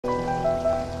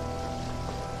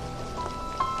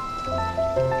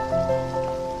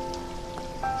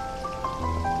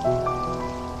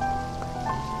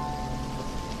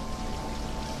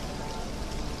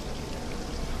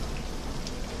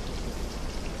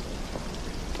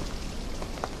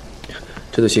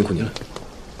真的辛苦你了。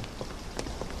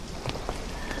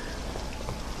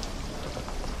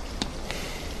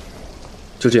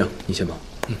就这样，你先忙。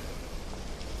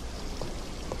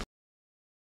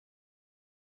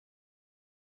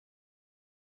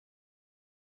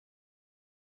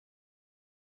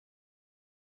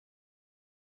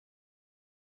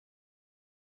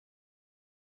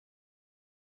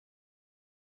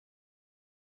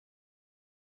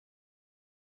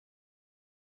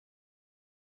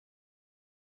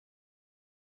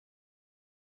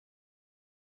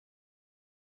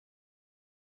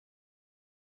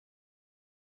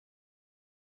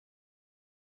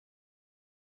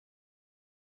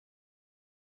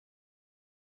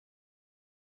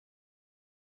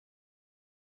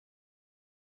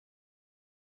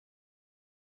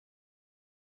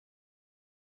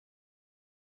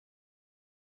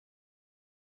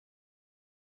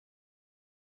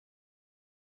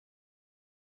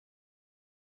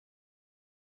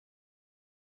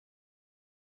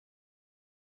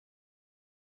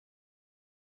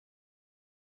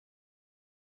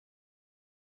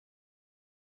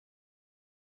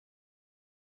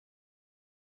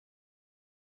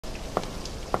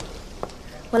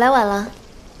我来晚了，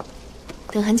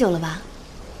等很久了吧？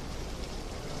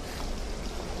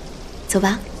走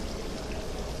吧。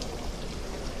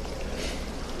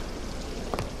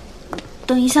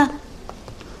等一下，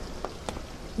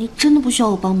你真的不需要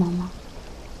我帮忙吗？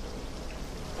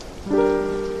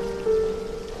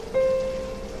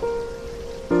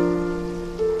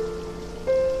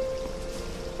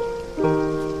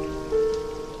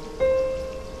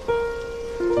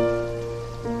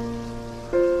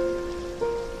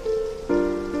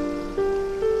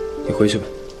你回去吧。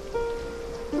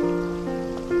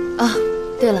啊，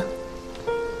对了，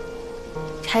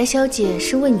柴小姐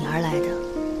是为你而来的，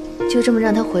就这么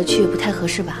让她回去不太合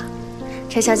适吧？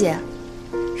柴小姐，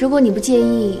如果你不介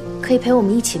意，可以陪我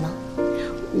们一起吗？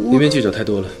里面记者太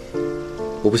多了，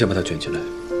我不想把她卷进来。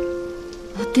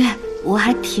对，我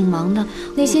还挺忙的。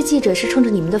那些记者是冲着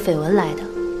你们的绯闻来的，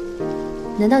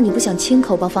难道你不想亲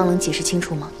口帮方冷解释清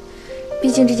楚吗？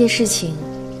毕竟这件事情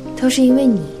都是因为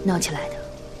你闹起来的。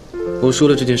我说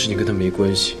了，这件事情跟他没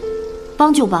关系。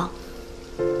帮就帮，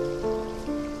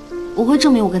我会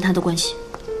证明我跟他的关系。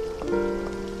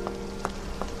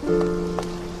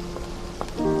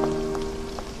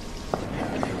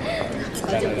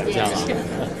这样了，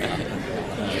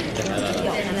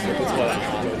不错了，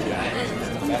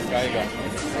来抓一个，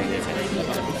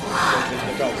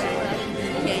照顾。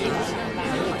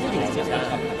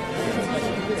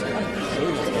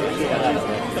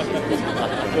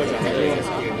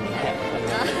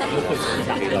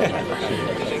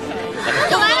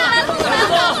走来了，来，风总，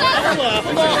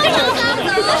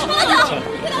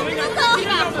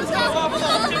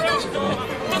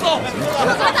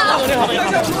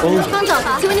方总，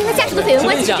请问您和下属的绯闻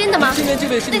关系是真的吗？那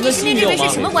你身边这位是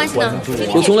什么关系呢？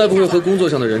我从来不会和工作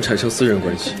上的人产生私人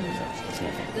关系。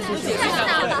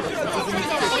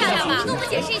跟我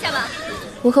解释一下吧。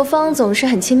我和方总是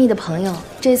很亲密的朋友，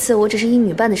这次我只是以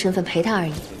女伴的身份陪他而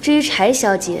已。至于柴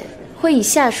小姐，会以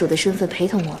下属的身份陪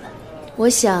同我们，我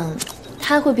想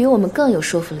她会比我们更有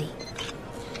说服力。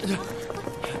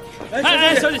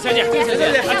哎，小姐，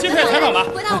接受采访吧。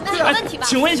回答我们的问题吧。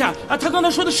请问一下啊，他刚才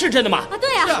说的是真的吗？啊，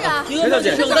对啊，是啊。您和方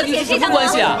先生到底是什么关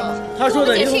系啊？他说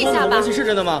的您和方总的关系是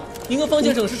真的吗？您和方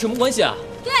先生是什么关系啊？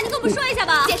对啊，你跟我们说一下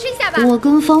吧，解释一下吧。我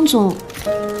跟方总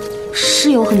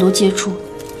是有很多接触。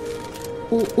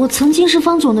我曾经是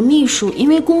方总的秘书，因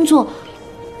为工作，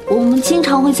我们经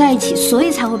常会在一起，所以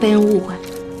才会被人误会。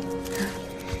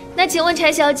那请问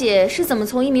柴小姐是怎么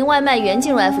从一名外卖员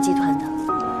进入 F 集团的？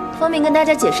方便跟大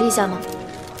家解释一下吗？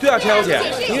对啊，柴小姐，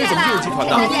您是怎么进入集团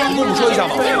的？你跟我们说一下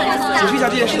嘛，解释一下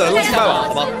这件事的来龙去脉吧，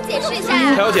好吧？解释一下。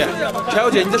柴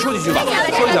小姐，你再说几句吧，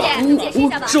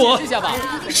说一下吧。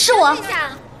是我，是我。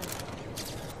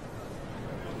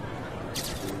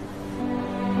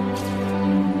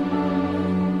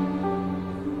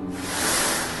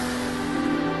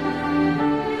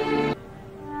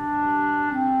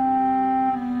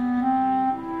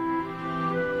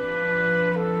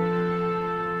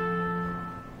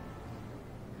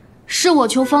是我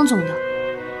求方总的。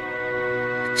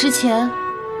之前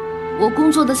我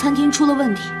工作的餐厅出了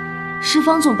问题，是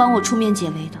方总帮我出面解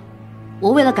围的。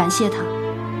我为了感谢他，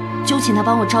就请他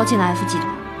帮我招进了 F 集团。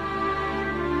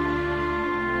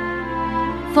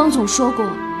方总说过，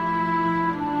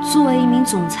作为一名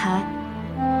总裁，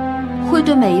会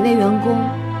对每一位员工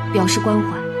表示关怀。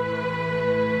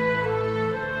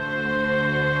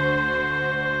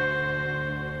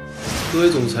作为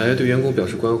总裁，对员工表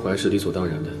示关怀是理所当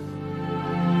然的。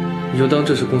你就当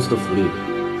这是公司的福利吧。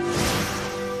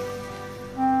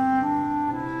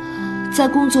在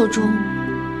工作中，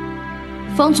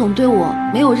方总对我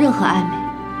没有任何暧昧，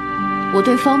我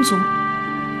对方总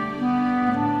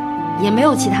也没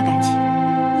有其他感情。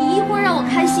你一会儿让我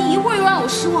开心，一会儿又让我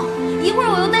失望，一会儿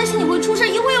我又担心你会出事，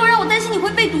一会儿又让我担心你会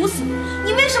被毒死。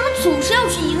你为什么总是要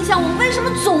去影响我？为什么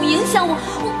总影响我？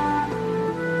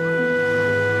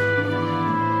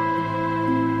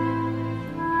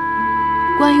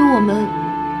关于我们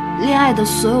恋爱的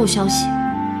所有消息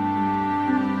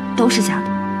都是假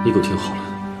的。你给我听好了，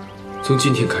从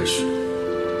今天开始，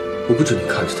我不准你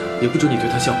看着他，也不准你对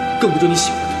他笑，更不准你喜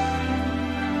欢他。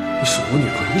你是我女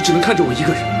朋友，你只能看着我一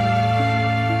个人。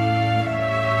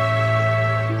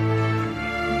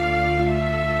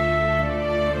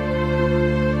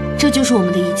这就是我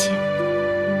们的一切。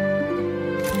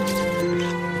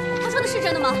他说的是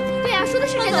真的吗？对呀，说的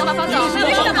是真的。方总，你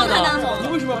为什么要帮他呢？你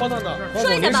为什么要帮他呢？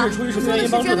说一下吧。出于什么原因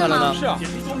帮助他了呢？是啊，给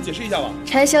我们解释一下吧。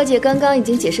柴小姐刚刚已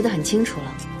经解释得很清楚了。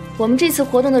我们这次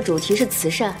活动的主题是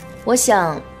慈善，我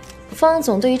想，方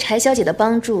总对于柴小姐的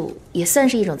帮助也算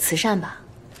是一种慈善吧。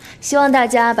希望大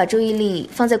家把注意力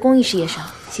放在公益事业上，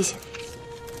谢谢。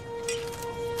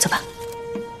走吧。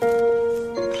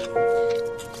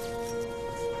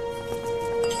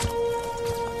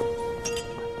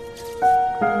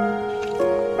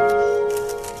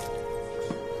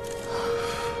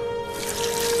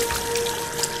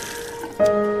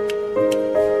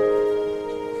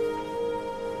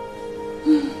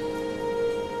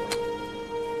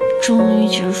终于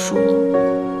结束了。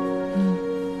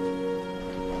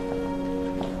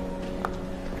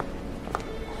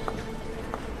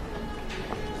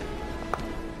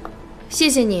谢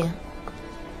谢你。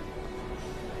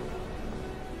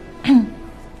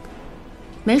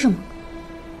没什么，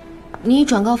你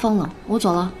转告方冷，我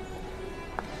走了。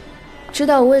知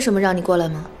道我为什么让你过来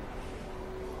吗？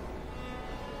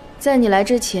在你来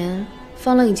之前，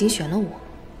方冷已经选了我。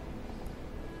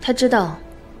他知道，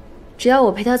只要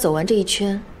我陪他走完这一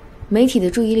圈，媒体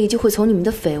的注意力就会从你们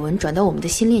的绯闻转到我们的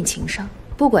新恋情上，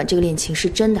不管这个恋情是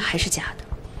真的还是假的。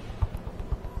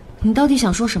你到底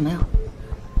想说什么呀？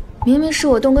明明是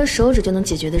我动根手指就能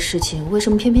解决的事情，为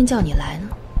什么偏偏叫你来呢？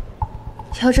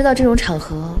要知道这种场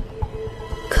合，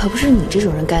可不是你这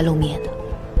种人该露面的。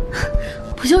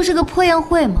不就是个破宴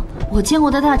会吗？我见过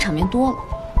的大场面多了。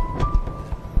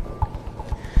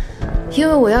因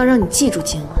为我要让你记住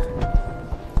今晚，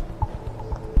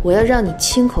我要让你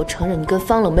亲口承认你跟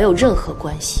方冷没有任何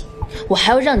关系，我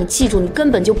还要让你记住你根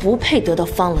本就不配得到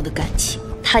方冷的感情，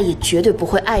他也绝对不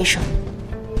会爱上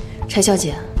你。柴小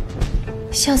姐，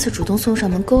下次主动送上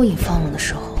门勾引方冷的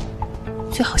时候，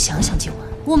最好想想今晚。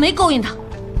我没勾引他。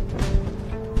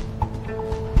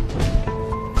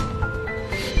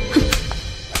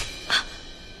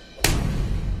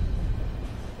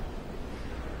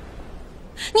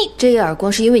你这一耳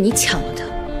光是因为你抢了他，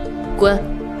滚！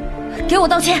给我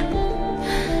道歉！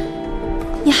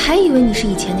你还以为你是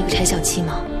以前那个柴小七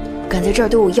吗？敢在这儿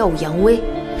对我耀武扬威？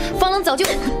方冷早就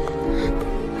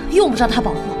用不着他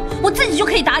保护我，我自己就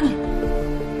可以打你。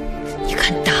你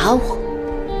敢打我？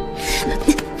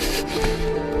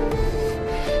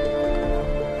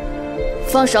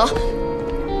放手！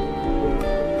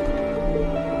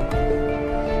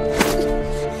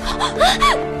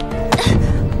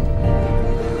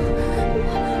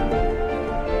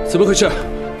怎么回事？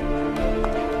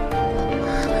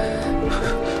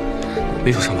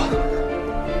没受伤吧？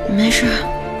没事，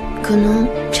可能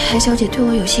柴小姐对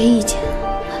我有些意见。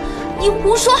你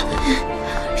胡说！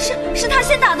是他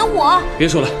先打的我。别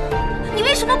说了。你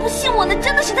为什么不信我呢？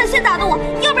真的是他先打的我，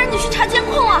要不然你去查监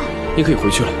控啊。你可以回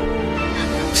去了。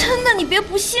真的，你别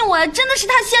不信我呀！真的是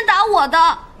他先打我的。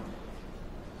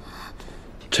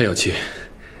柴小七，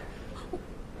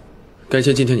感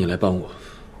谢今天你来帮我，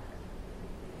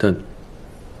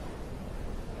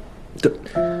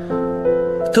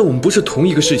但我们不是同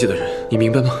一个世界的人，你明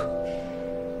白吗？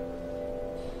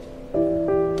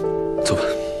走吧。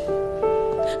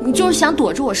你就是想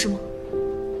躲着我是吗？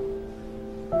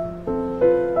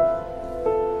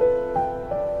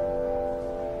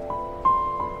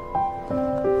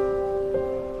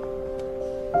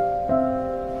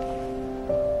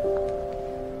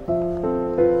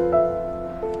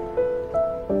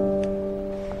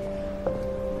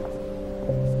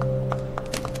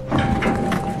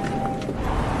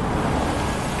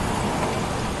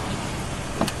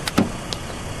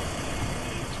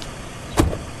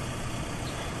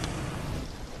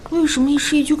为什么一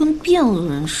失忆就跟变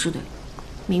了人似的？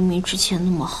明明之前那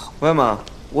么好。喂妈，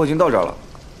我已经到这儿了。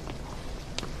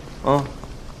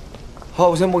好，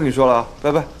我先不跟你说了啊，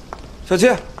拜拜。小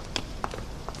七，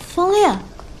方烈，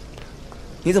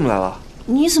你怎么来了？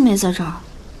你怎么也在这儿？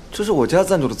这是我家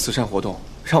赞助的慈善活动，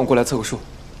让我过来凑个数。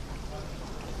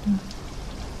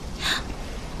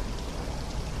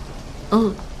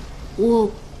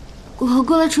我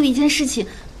过来处理一件事情，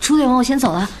处理完我先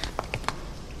走了。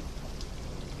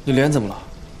你脸怎么了？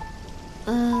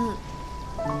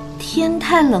天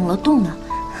太冷了，冻的。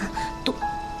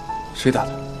谁打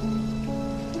的？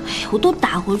哎呀，我都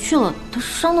打回去了，他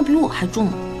伤的比我还重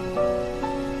呢。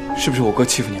是不是我哥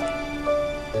欺负你了？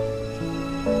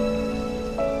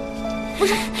不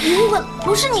是，你误会了，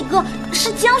不是你哥，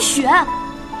是江雪。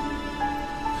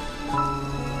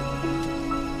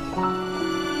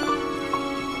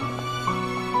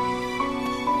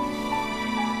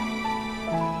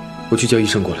我去叫医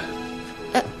生过来。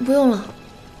哎，不用了，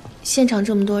现场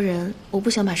这么多人，我不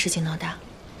想把事情闹大。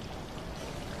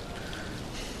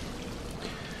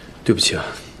对不起啊，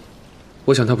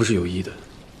我想他不是有意的。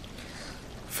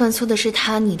犯错的是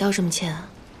他，你道什么歉啊？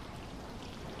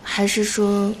还是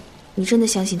说，你真的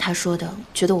相信他说的，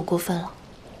觉得我过分了？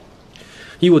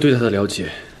以我对他的了解，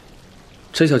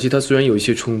柴小七他虽然有一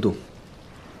些冲动，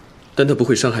但他不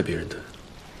会伤害别人的，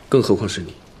更何况是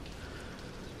你。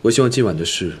我希望今晚的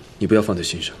事你不要放在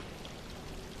心上。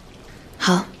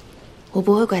好，我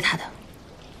不会怪他的。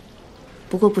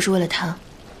不过不是为了他，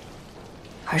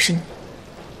而是你。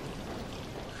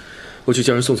我去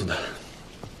叫人送送他。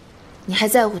你还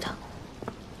在乎他，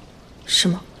是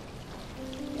吗？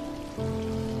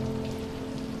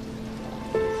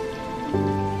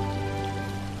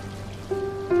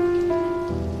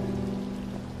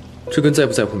这跟在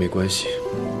不在乎没关系，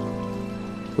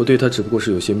我对他只不过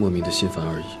是有些莫名的心烦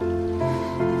而已。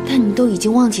但你都已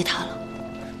经忘记他了，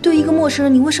对一个陌生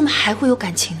人，你为什么还会有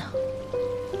感情呢？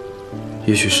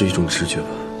也许是一种直觉吧。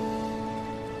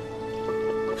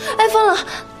哎，疯了！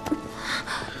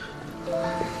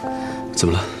怎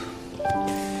么了？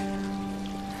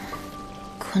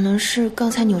可能是刚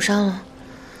才扭伤了。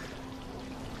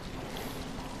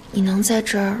你能在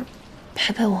这儿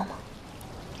陪陪我吗？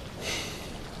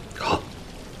好。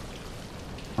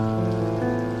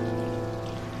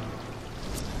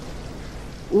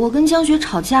我跟江雪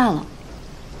吵架了，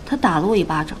她打了我一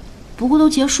巴掌，不过都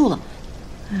结束了。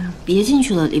别进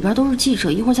去了，里边都是记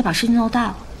者，一会儿再把事情闹大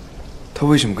了。他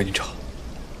为什么跟你吵？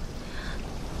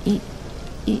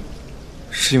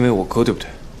是因为我哥对不对？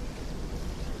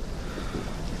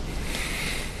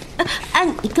哎，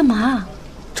你干嘛？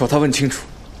找他问清楚。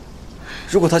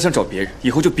如果他想找别人，以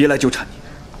后就别来纠缠你。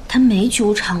他没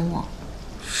纠缠我，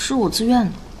是我自愿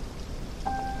的。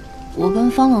我跟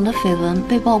方冷的绯闻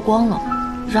被曝光了，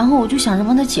然后我就想着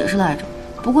帮他解释来着。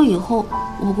不过以后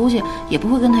我估计也不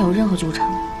会跟他有任何纠缠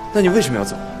了。那你为什么要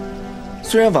走？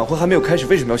虽然晚会还没有开始，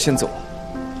为什么要先走啊？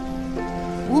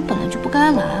我本来就不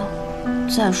该来啊。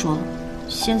再说了，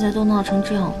现在都闹成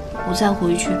这样了，我再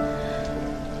回去，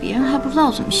别人还不知道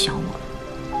怎么想我。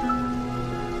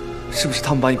是不是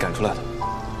他们把你赶出来的？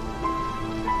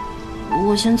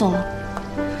我先走了。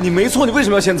你没错，你为什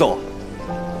么要先走？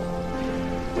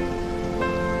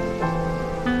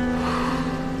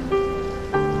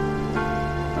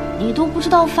你都不知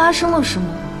道发生了什么，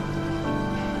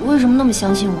为什么那么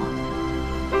相信我？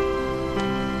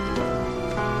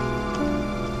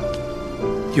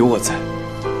有我在，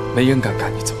没人敢赶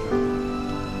你走。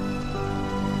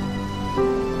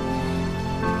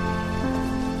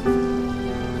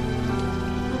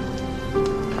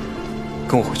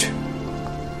跟我回去。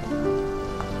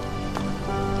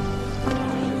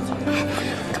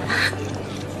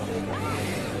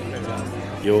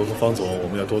以后和方总我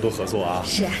们要多多合作啊。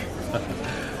是啊。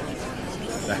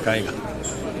来干一个。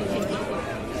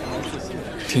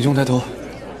挺胸抬头，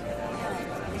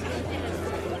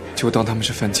就当他们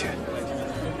是番茄。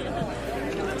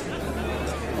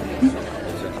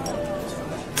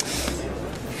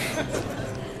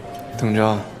等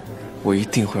着，我一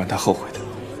定会让他后悔的。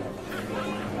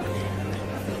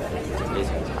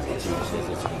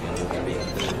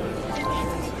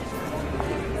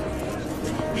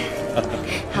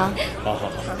好，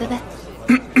拜拜。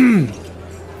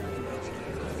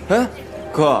哎，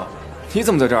哥，你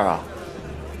怎么在这儿啊？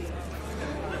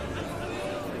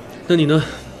那你呢？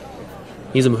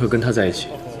你怎么会跟他在一起？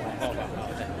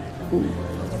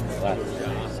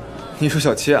你说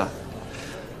小七啊？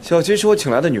小七是我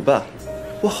请来的女伴，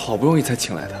我好不容易才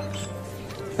请来的。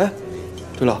哎，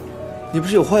对了，你不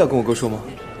是有话要跟我哥说吗？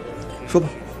说吧。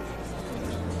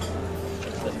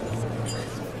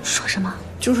说什么？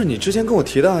就是你之前跟我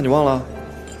提的，你忘了？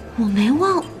我没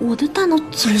忘，我的大脑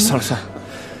怎么……算了，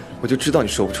我就知道你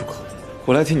说不出口。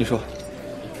我来听你说。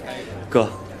哥，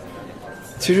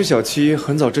其实小七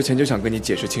很早之前就想跟你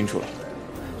解释清楚了。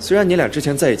虽然你俩之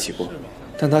前在一起过，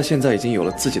但她现在已经有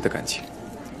了自己的感情。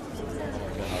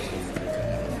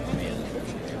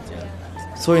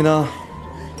所以呢，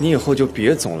你以后就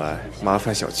别总来麻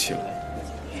烦小七了，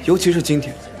尤其是今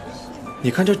天，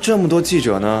你看这么多记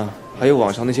者呢，还有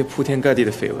网上那些铺天盖地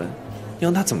的绯闻，你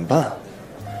让他怎么办啊？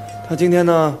他今天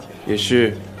呢，也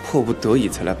是迫不得已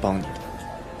才来帮你的，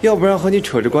要不然和你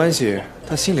扯着关系，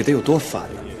他心里得有多烦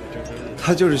呢？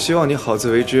他就是希望你好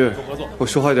自为之。我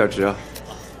说话有点直啊，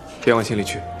别往心里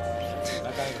去。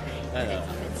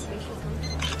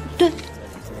对，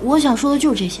我想说的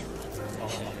就是这些。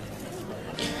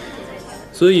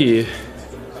所以，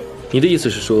你的意思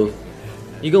是说，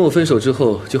你跟我分手之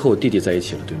后就和我弟弟在一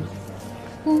起了，对吗？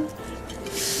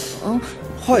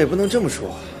话也不能这么说，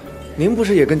您不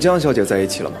是也跟江小姐在一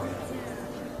起了吗？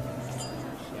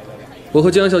我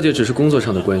和江小姐只是工作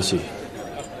上的关系，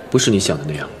不是你想的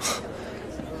那样。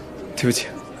对不起，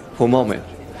我冒昧了。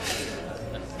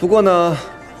不过呢，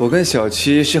我跟小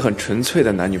七是很纯粹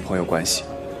的男女朋友关系，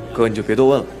哥你就别多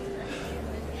问了。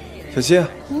小七，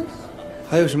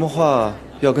还有什么话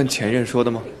要跟前任说的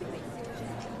吗？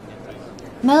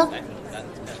没了。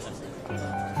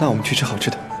那我们去吃好吃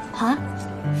的。好啊。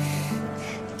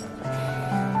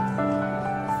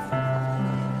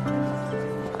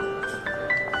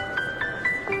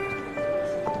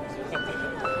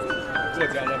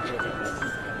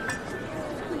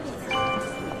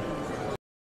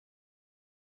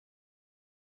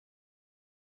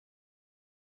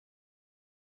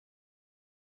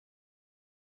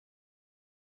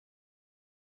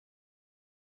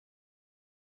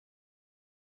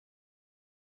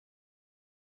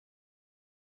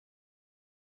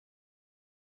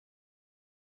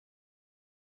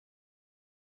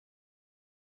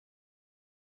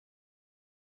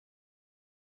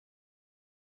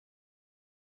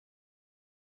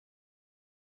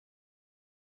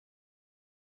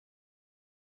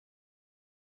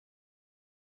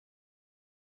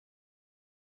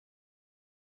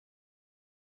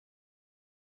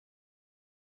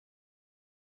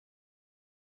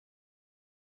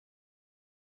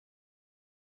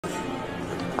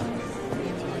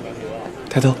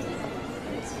抬头。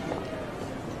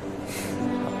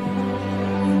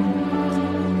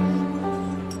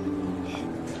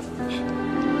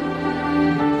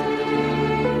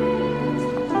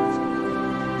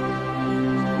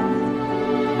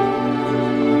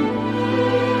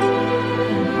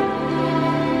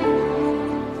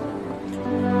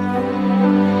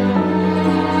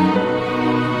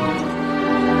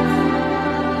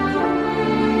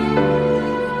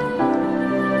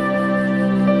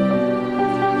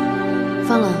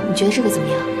你觉得这个怎么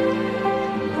样？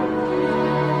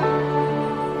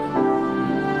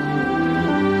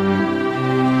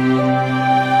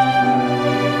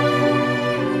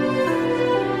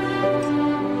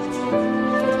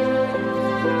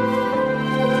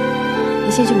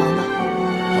你先去忙吧。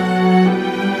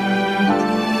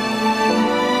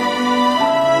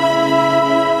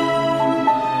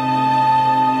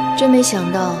真没想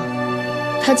到，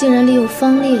他竟然利用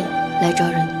方烈来招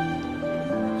惹你。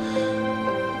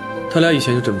他俩以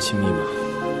前就这么亲密吗？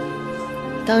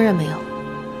当然没有，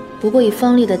不过以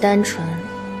方烈的单纯，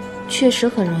确实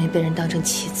很容易被人当成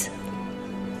棋子。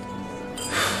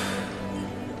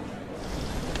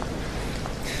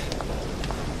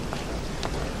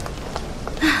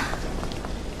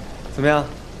怎么样？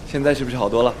现在是不是好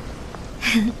多了？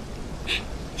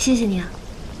谢谢你啊。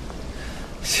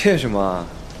谢什么啊？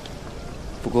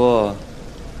不过，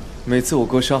每次我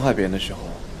哥伤害别人的时候，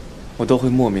我都会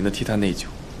莫名的替他内疚。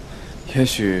也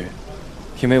许，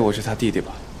因为我是他弟弟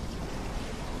吧。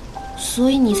所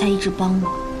以你才一直帮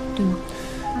我，对吗？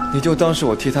你就当是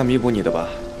我替他弥补你的吧，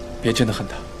别真的恨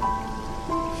他。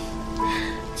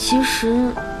其实，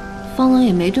方冷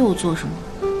也没对我做什么，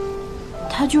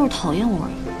他就是讨厌我而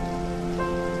已。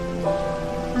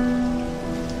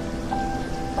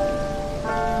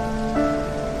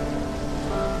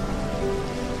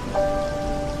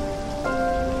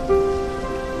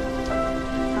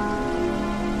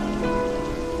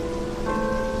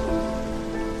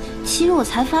其实我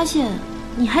才发现，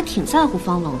你还挺在乎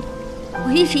方冷的。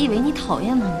我一直以为你讨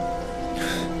厌他呢。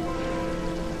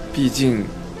毕竟，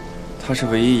他是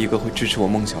唯一一个会支持我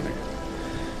梦想的人。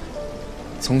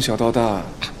从小到大，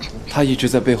他一直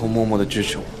在背后默默的支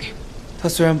持我。他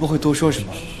虽然不会多说什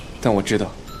么，但我知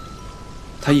道，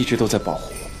他一直都在保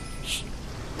护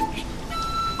我。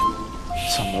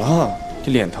怎么了？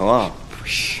你脸疼啊？不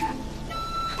是。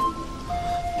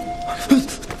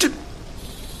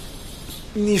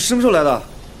你什么时候来的？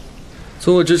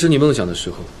从我支持你梦想的时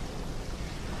候。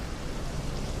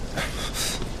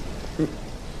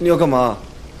你要干嘛？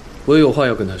我有话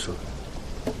要跟他说。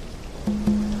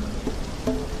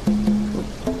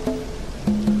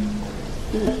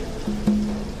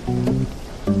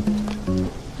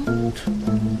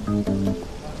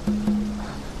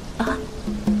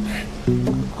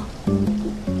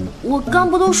刚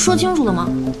不都说清楚了吗？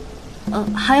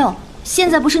还有，现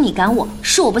在不是你赶我，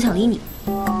是我不想理你。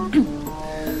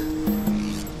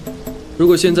如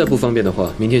果现在不方便的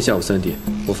话，明天下午3点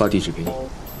我发地址给你。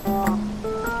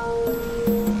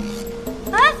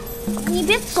哎，你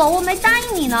别走，我没答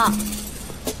应你呢。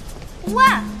喂，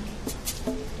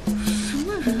什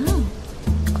么人啊？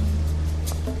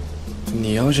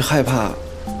你要是害怕，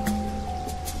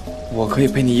我可以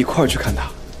陪你一块儿去看他。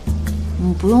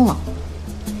不用了，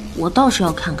我倒是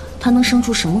要看看他能生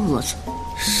出什么蛾子。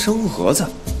生蛾子？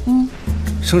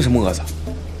生什么蛾子？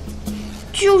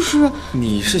就是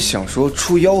你是想说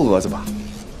出幺蛾子吧？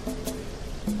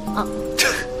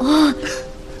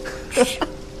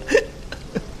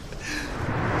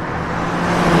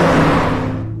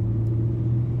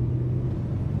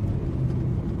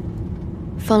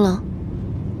方冷，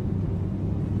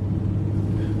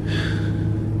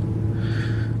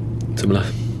怎么了？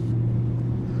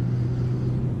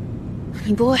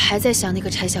你不会还在想那个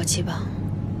柴小七吧？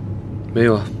没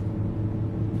有啊。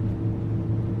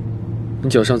你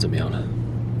脚伤怎么样了？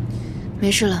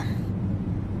没事了。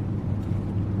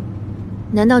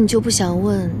难道你就不想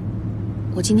问，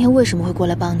我今天为什么会过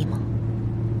来帮你吗？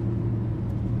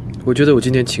我觉得我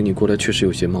今天请你过来确实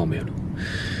有些冒昧了，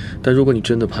但如果你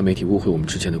真的怕媒体误会我们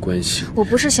之间的关系，我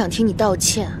不是想听你道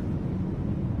歉。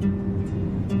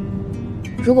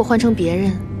如果换成别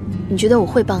人，你觉得我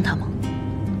会帮他吗？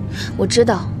我知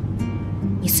道，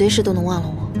你随时都能忘了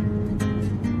我。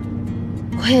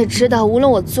我也知道，无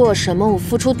论我做什么，我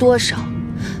付出多少，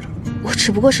我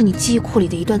只不过是你记忆库里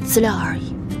的一段资料而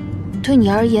已。对你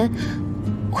而言，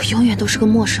我永远都是个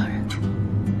陌生人。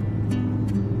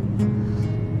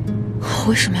我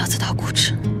为什么要自讨苦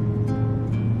吃？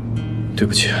对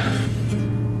不起，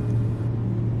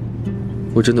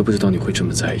我真的不知道你会这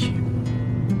么在意。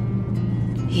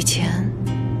以前，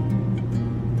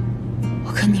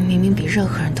我跟你明明比任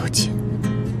何人都近。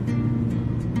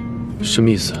什么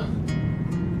意思啊？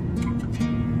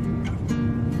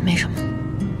没什么，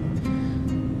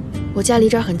我家离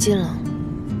这儿很近了，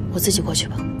我自己过去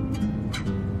吧。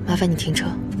麻烦你停车。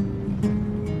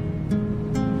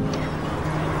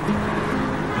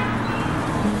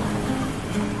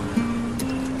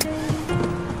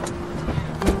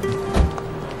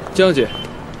江姐，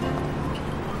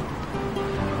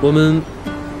我们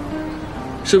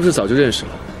是不是早就认识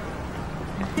了？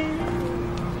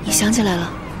你想起来了？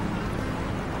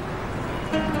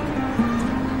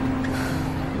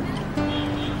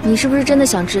你是不是真的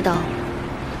想知道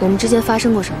我们之间发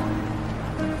生过什么？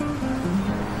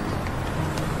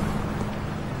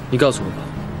你告诉我吧，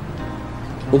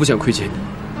我不想亏欠你。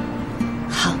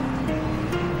好。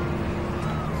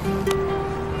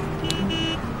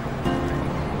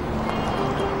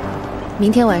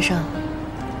明天晚上，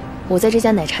我在这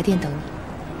家奶茶店等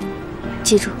你。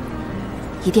记住，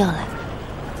一定要来。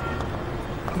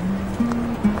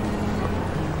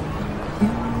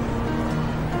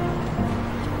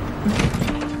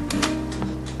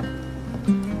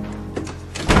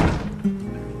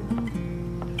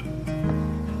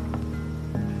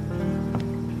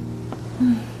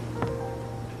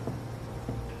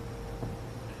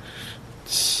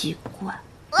奇怪。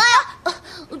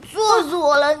做死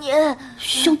我了你！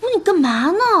小布，你干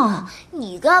嘛呢？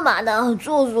你干嘛呢？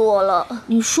做死我了！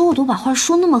你说我都把话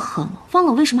说那么狠了，方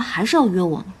冷为什么还是要约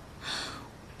我呢？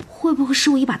会不会是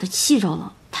我一把他气着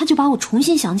了，他就把我重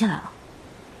新想起来了？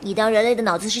你当人类的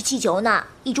脑子是气球呢？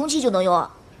一充气就能用？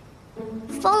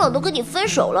方冷都跟你分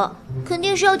手了，肯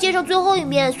定是要见上最后一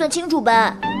面算清楚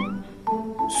呗。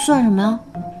算什么呀？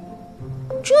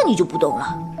这你就不懂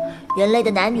了。人类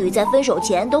的男女在分手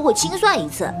前都会清算一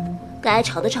次。该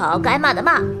吵的吵，该骂的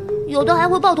骂，有的还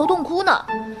会抱头痛哭呢。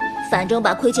反正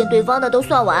把亏欠对方的都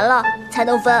算完了才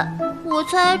能分，我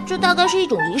猜这大概是一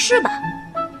种仪式吧。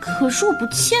可是我不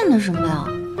欠他什么呀？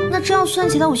那这样算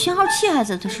起来，我信号器还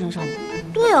在他身上呢。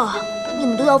对啊，你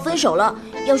们都要分手了，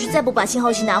要是再不把信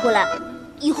号器拿回来，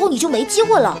以后你就没机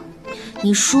会了。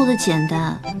你说的简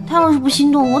单，他要是不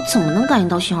心动，我怎么能感应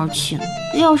到信号器呢？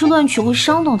要是乱取会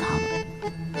伤到他的。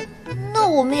那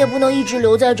我们也不能一直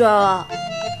留在这儿啊。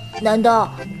难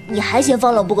道你还嫌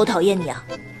方冷不够讨厌你啊？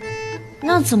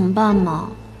那怎么办嘛？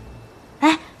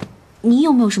哎，你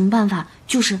有没有什么办法，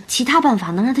就是其他办法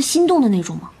能让他心动的那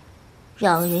种吗？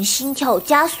让人心跳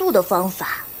加速的方法，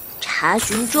查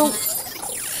询中。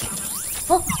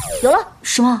哦，有了！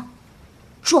什么？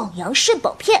壮阳肾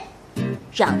宝片，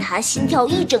让他心跳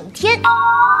一整天。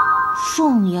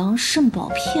壮阳肾宝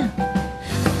片，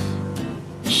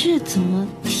这怎么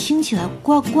听起来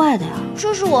怪怪的呀？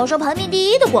这是网上排名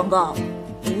第1的广告，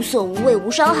无色无味无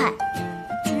伤害。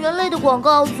人类的广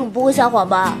告总不会撒谎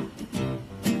吧？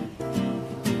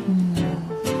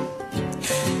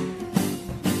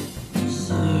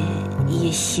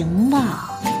也行吧。